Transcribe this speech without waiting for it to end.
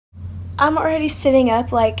I'm already sitting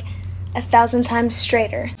up like 1,000 times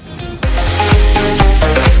straighter.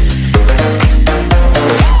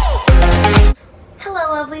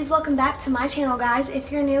 Hello lovelies, welcome back to my channel guys.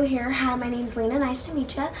 If you're new here, hi, my name's Lena, nice to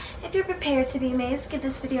meet you. If you're prepared to be amazed, give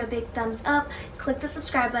this video a big thumbs up, click the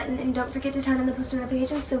subscribe button, and don't forget to turn on the post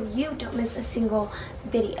notifications so you don't miss a single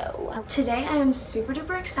video. Today I am super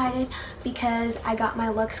duper excited because I got my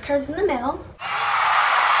LuxxCurves in the mail.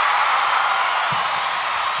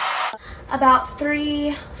 About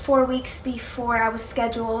 3-4 weeks before I was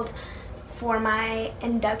scheduled for my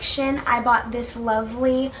induction, I bought this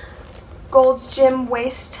lovely Gold's Gym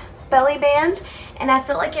waist belly band, and I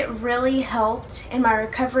feel like it really helped in my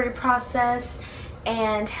recovery process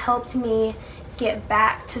and helped me get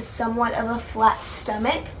back to somewhat of a flat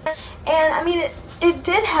stomach. And I mean, it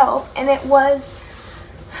did help, and it was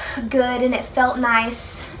good, and it felt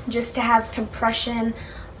nice just to have compression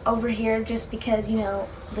over here just because, you know,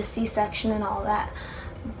 the C-section and all that.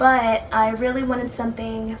 But I really wanted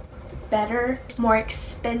something better, more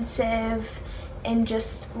expensive, and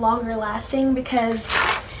just longer lasting because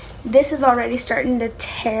this is already starting to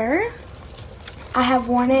tear. I have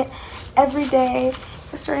worn it every day.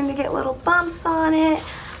 It's starting to get little bumps on it.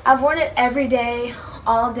 I've worn it every day,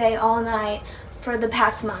 all night for the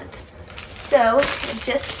past month. So it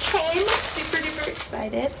just came, super duper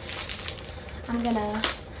excited. I'm gonna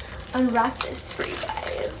unwrap this for you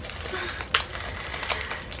guys.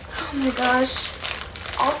 Oh my gosh.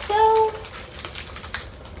 Also,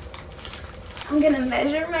 I'm gonna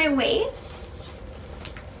measure my waist.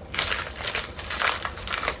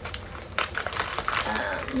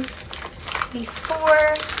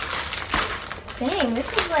 Before, dang,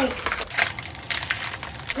 this is like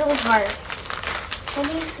really hard.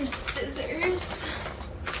 I need some scissors.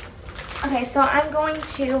 Okay, so I'm going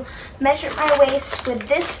to measure my waist with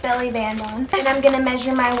this belly band on, and I'm gonna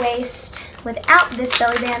measure my waist without this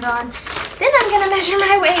belly band on. Then I'm gonna measure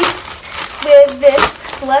my waist with this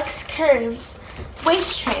LuxxCurves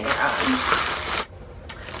waist trainer on.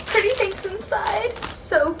 Pretty things inside,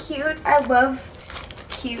 so cute. I loved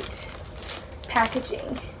cute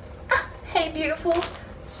packaging. Ah, hey beautiful,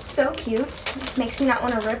 so cute. Makes me not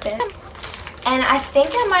want to rip it. And I think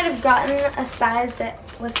I might have gotten a size that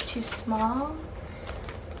was too small.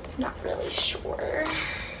 Not really sure.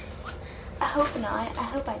 I hope not. I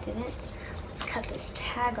hope I didn't. Let's cut this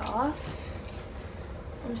tag off.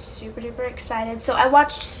 I'm super duper excited. So I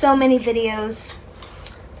watched so many videos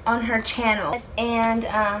on her channel,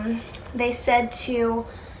 and they said to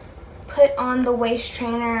put on the waist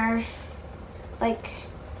trainer like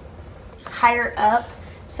higher up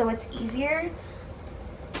so it's easier.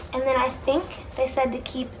 And then I think they said to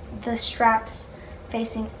keep the straps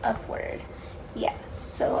facing upward. Yeah,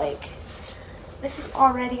 so like this is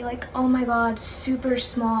already like, oh my god, super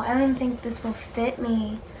small. I don't even think this will fit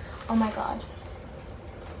me. Oh my god.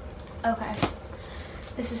 Okay,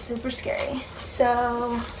 this is super scary.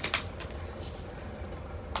 So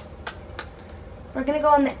we're gonna go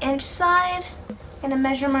on the inch side. I'm gonna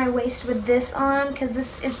measure my waist with this on because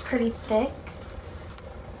this is pretty thick.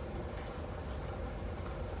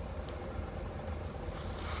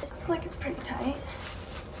 I feel like it's pretty tight.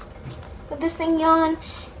 With this thing on,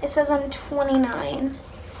 it says I'm 29.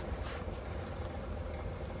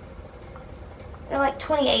 Or like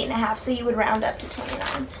 28 and a half, so you would round up to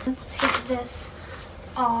 29. Take this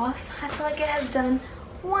off. I feel like it has done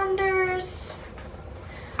wonders.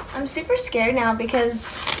 I'm super scared now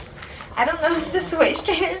because I don't know if this waist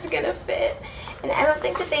trainer is gonna fit, and I don't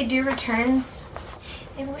think that they do returns.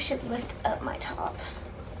 Maybe we should lift up my top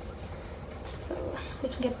so we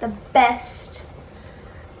can get the best.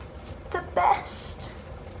 The best.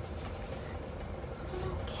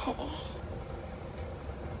 Okay.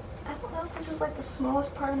 I don't know if this is like the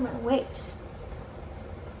smallest part of my waist.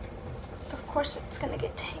 Of course it's gonna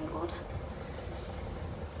get tangled.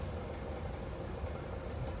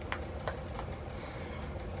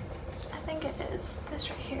 I think it is. This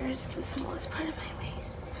right here is the smallest part of my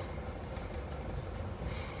waist.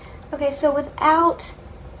 Okay, so without...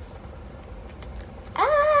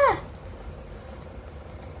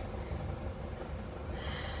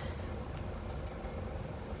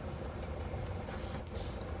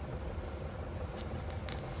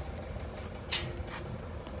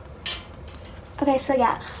 Okay, so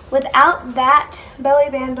yeah, without that belly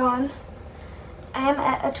band on, I am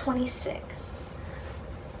at a 26.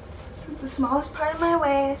 This is the smallest part of my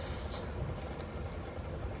waist.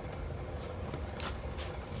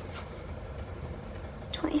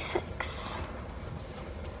 $26.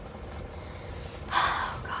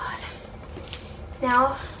 Oh God.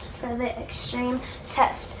 Now for the extreme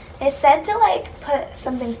test. They said to like put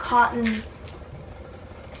something cotton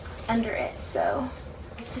under it, so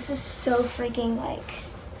this is so freaking like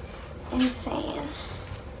insane.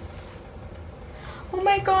 Oh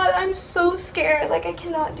my god, I'm so scared. Like, I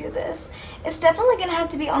cannot do this. It's definitely gonna have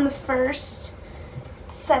to be on the first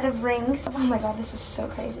set of rings. Oh my god, this is so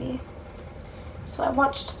crazy. So I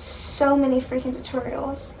watched so many freaking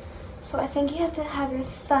tutorials. So I think you have to have your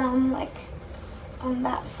thumb like on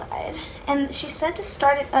that side. And she said to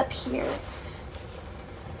start it up here.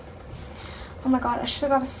 Oh my god, I should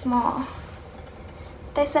have got a small.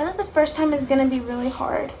 They said that the first time is gonna be really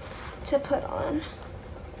hard to put on.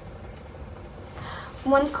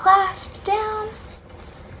 One clasp down.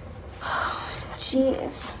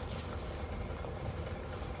 Jeez.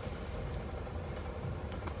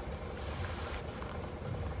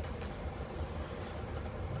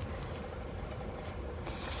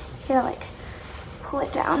 You gotta like pull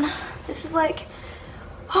it down. This is like,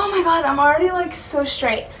 oh my god, I'm already like so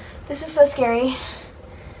straight. This is so scary.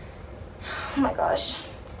 Oh my gosh.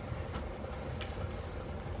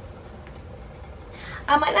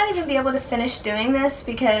 I might not even be able to finish doing this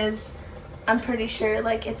because I'm pretty sure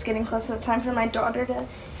like it's getting close to the time for my daughter to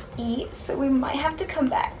eat, so we might have to come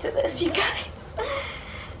back to this, you guys.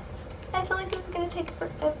 I feel like this is gonna take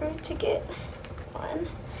forever to get on.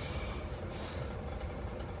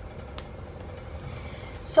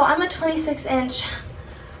 So I'm a 26-inch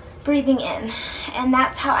breathing in, and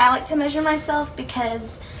that's how I like to measure myself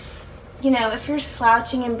because, you know, if you're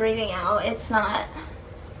slouching and breathing out, it's not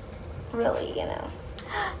really, you know.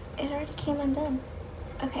 It already came undone.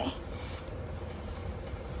 Okay.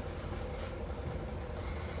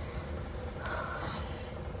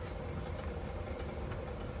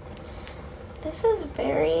 This is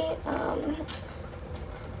very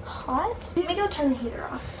hot. Let me go turn the heater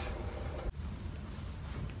off.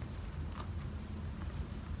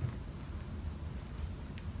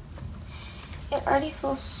 It already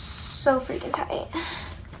feels so freaking tight.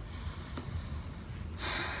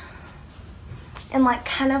 And like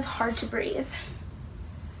kind of hard to breathe.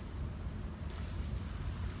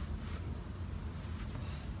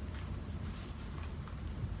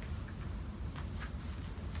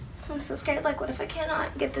 I'm so scared, like what if I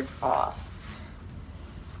cannot get this off?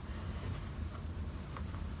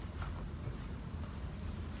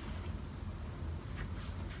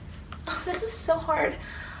 Oh, this is so hard.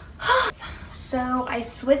 So I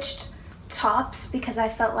switched tops because I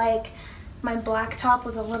felt like my black top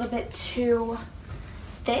was a little bit too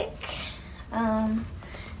thick.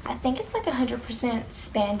 I think it's like 100%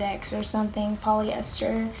 spandex or something,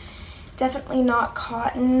 polyester. Definitely not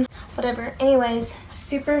cotton, whatever. Anyways,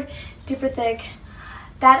 super duper thick.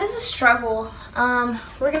 That is a struggle.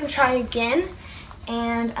 We're gonna try again,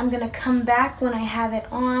 and I'm gonna come back when I have it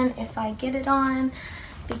on, if I get it on,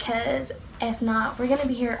 because if not, we're gonna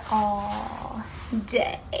be here all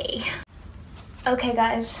day. Okay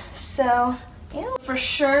guys, so yeah, for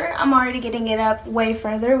sure I'm already getting it up way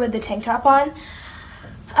further with the tank top on.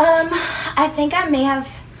 I think I may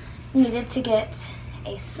have needed to get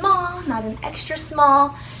a small, not an extra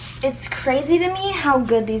small. It's crazy to me how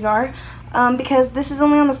good these are, because this is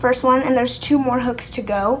only on the first one and there's 2 more hooks to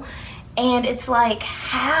go, and it's like,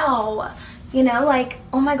 how? You know, like,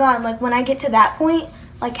 oh my god, like when I get to that point,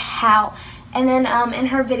 like how? And then in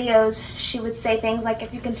her videos, she would say things like,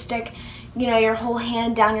 if you can stick, you know, your whole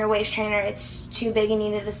hand down your waist trainer, it's too big and you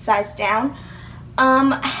need to size down.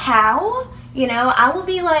 How? You know, I will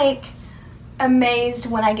be like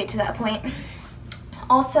amazed when I get to that point.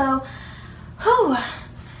 Also, whew,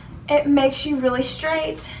 it makes you really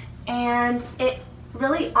straight, and it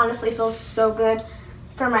really honestly feels so good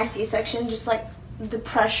for my C-section, just like the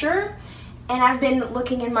pressure. And I've been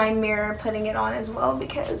looking in my mirror putting it on as well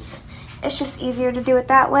because it's just easier to do it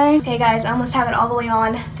that way. Okay guys, I almost have it all the way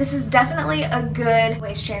on. This is definitely a good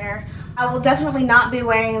waist trainer. I will definitely not be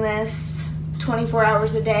wearing this 24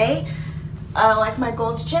 hours a day like my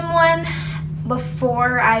Gold's Gym one.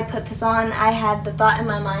 Before I put this on, I had the thought in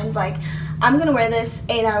my mind, like, I'm gonna wear this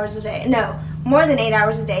 8 hours a day. No, more than 8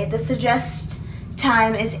 hours a day. The suggest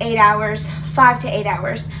time is 8 hours, 5 to 8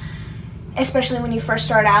 hours. Especially when you first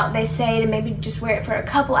start out, they say to maybe just wear it for a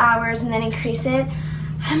couple hours and then increase it.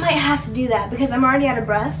 I might have to do that because I'm already out of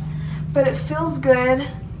breath, but it feels good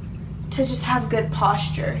to just have good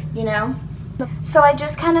posture, you know? So I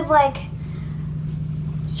just kind of like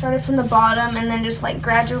started from the bottom and then just like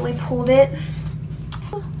gradually pulled it.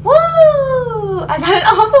 Woo! I got it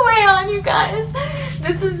all the way on, you guys.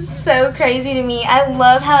 This is so crazy to me. I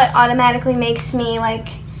love how it automatically makes me like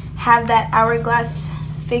have that hourglass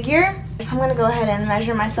figure. I'm gonna go ahead and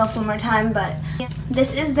measure myself one more time, but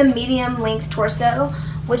this is the medium length torso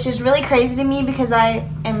which is really crazy to me because I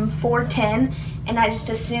am 4'10", and I just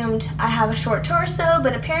assumed I have a short torso,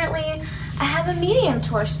 but apparently I have a medium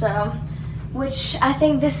torso, which I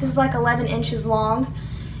think this is like 11 inches long.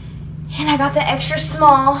 And I got the extra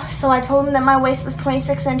small, so I told him that my waist was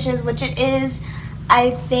 26 inches, which it is.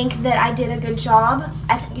 I think that I did a good job.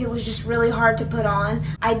 I think it was just really hard to put on.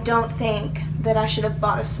 I don't think that I should have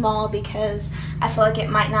bought a small because I feel like it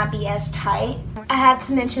might not be as tight. I had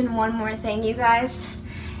to mention one more thing, you guys.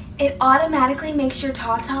 It automatically makes your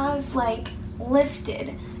tatas like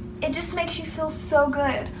lifted. It just makes you feel so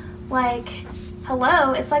good. Like,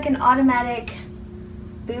 hello, it's like an automatic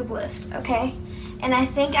boob lift, okay? And I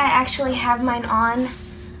think I actually have mine on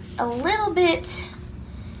a little bit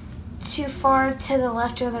too far to the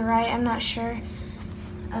left or the right, I'm not sure.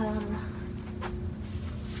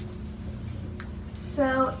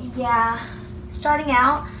 So yeah, starting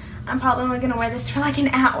out, I'm probably only gonna wear this for like an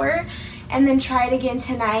hour and then try it again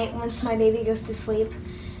tonight once my baby goes to sleep.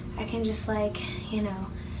 I can just like, you know,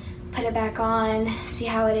 put it back on, see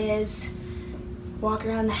how it is, walk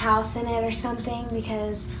around the house in it or something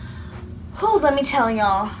because, oh, let me tell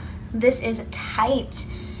y'all, this is tight.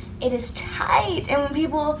 It is tight. And when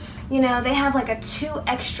people, you know, they have like a 2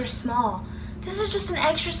 extra small. This is just an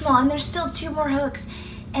extra small and there's still 2 more hooks.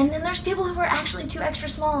 And then there's people who are actually 2 extra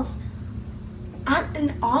smalls. I'm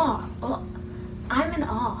in awe. Oh, I'm in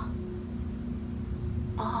awe.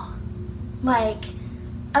 Awe. Like,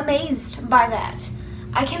 amazed by that.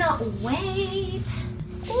 I cannot wait.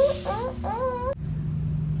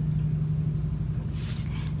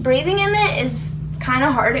 Breathing in it is kind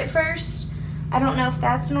of hard at first. I don't know if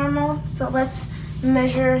that's normal, so let's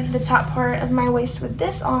measure the top part of my waist with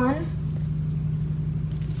this on.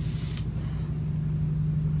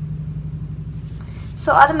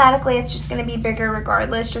 So automatically it's just going to be bigger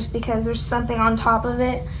regardless just because there's something on top of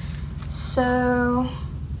it. So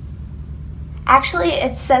actually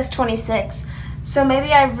it says 26, so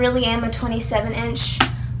maybe I really am a 27-inch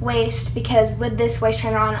waist because with this waist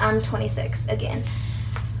trainer on I'm 26 again.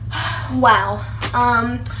 Wow.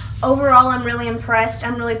 Overall, I'm really impressed.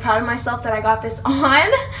 I'm really proud of myself that I got this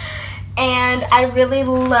on. And I really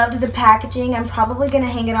loved the packaging. I'm probably going to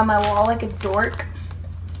hang it on my wall like a dork.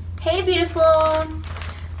 Hey, beautiful.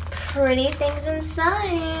 Pretty things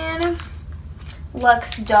inside.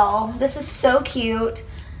 Lux doll. This is so cute.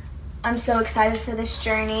 I'm so excited for this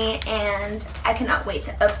journey. And I cannot wait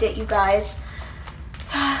to update you guys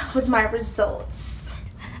with my results.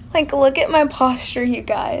 Like, look at my posture, you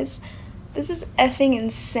guys. This is effing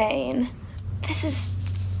insane. This is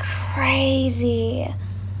crazy.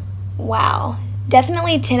 Wow.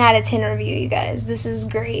 Definitely 10 out of 10 review, you guys. This is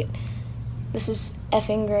great. This is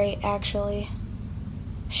effing great, actually.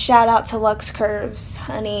 Shout out to LuxxCurves,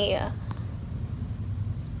 honey.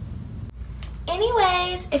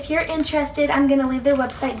 Anyways, if you're interested, I'm going to leave their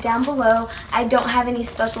website down below. I don't have any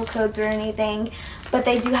special codes or anything, but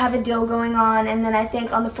they do have a deal going on, and then I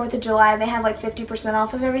think on the 4th of July they have like 50%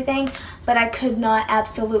 off of everything, but I could not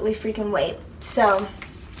absolutely freaking wait. So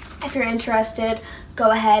if you're interested,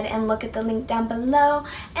 go ahead and look at the link down below,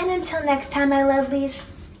 and until next time, my lovelies,